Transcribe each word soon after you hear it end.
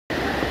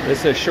This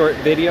is a short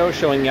video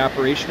showing the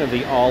operation of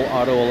the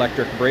all-auto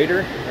electric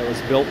braider that was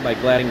built by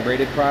Gladding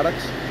Braided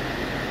Products.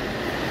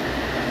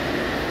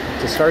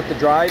 To start the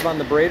drive on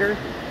the braider,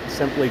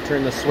 simply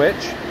turn the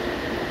switch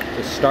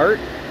to start.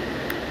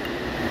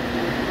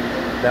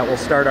 That will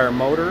start our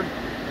motor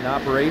in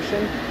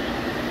operation.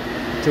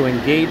 To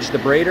engage the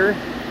braider,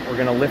 we're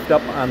going to lift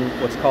up on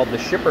what's called the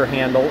shipper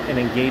handle and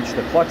engage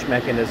the clutch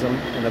mechanism,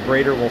 and the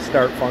braider will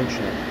start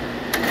functioning.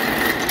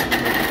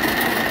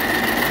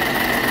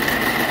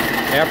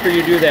 After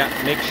you do that,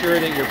 make sure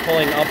that you're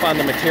pulling up on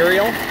the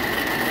material,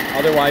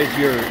 otherwise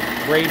your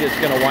braid is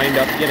going to wind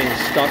up getting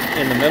stuck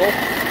in the middle.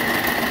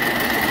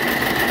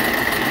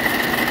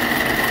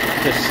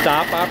 To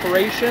stop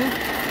operation,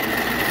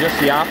 just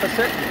the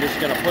opposite. You're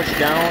just going to push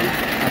down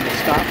on the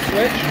stop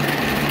switch.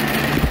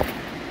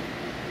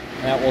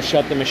 That will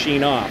shut the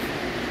machine off.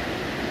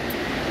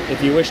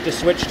 If you wish to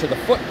switch to the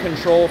foot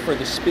control for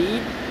the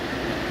speed,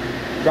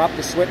 drop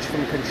the switch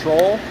from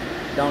control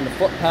down to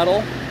foot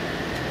pedal.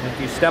 And if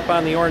you step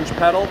on the orange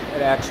pedal,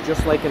 it acts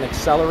just like an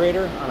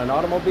accelerator on an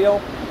automobile,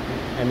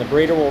 and the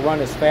braider will run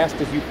as fast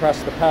as you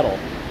press the pedal.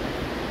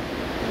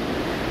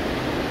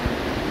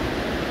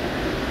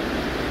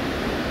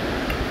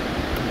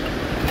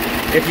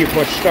 If you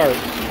push start.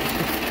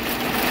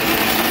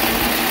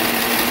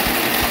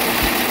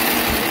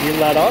 If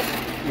you let up,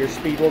 your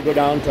speed will go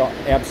down to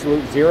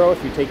absolute zero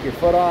if you take your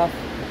foot off,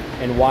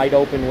 and wide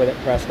open with it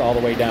pressed all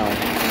the way down.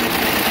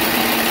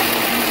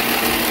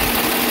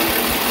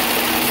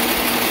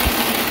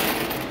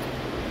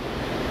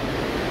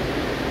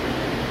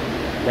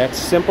 That's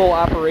simple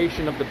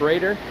operation of the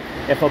braider.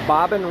 If a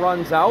bobbin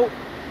runs out,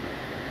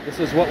 this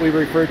is what we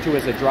refer to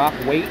as a drop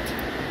weight.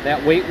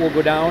 That weight will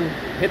go down,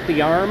 hit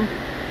the arm,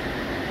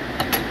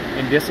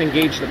 and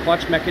disengage the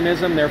clutch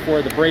mechanism.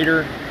 Therefore, the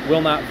braider will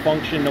not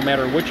function no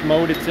matter which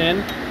mode it's in.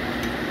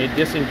 It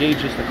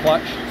disengages the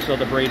clutch, so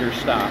the braider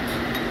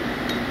stops.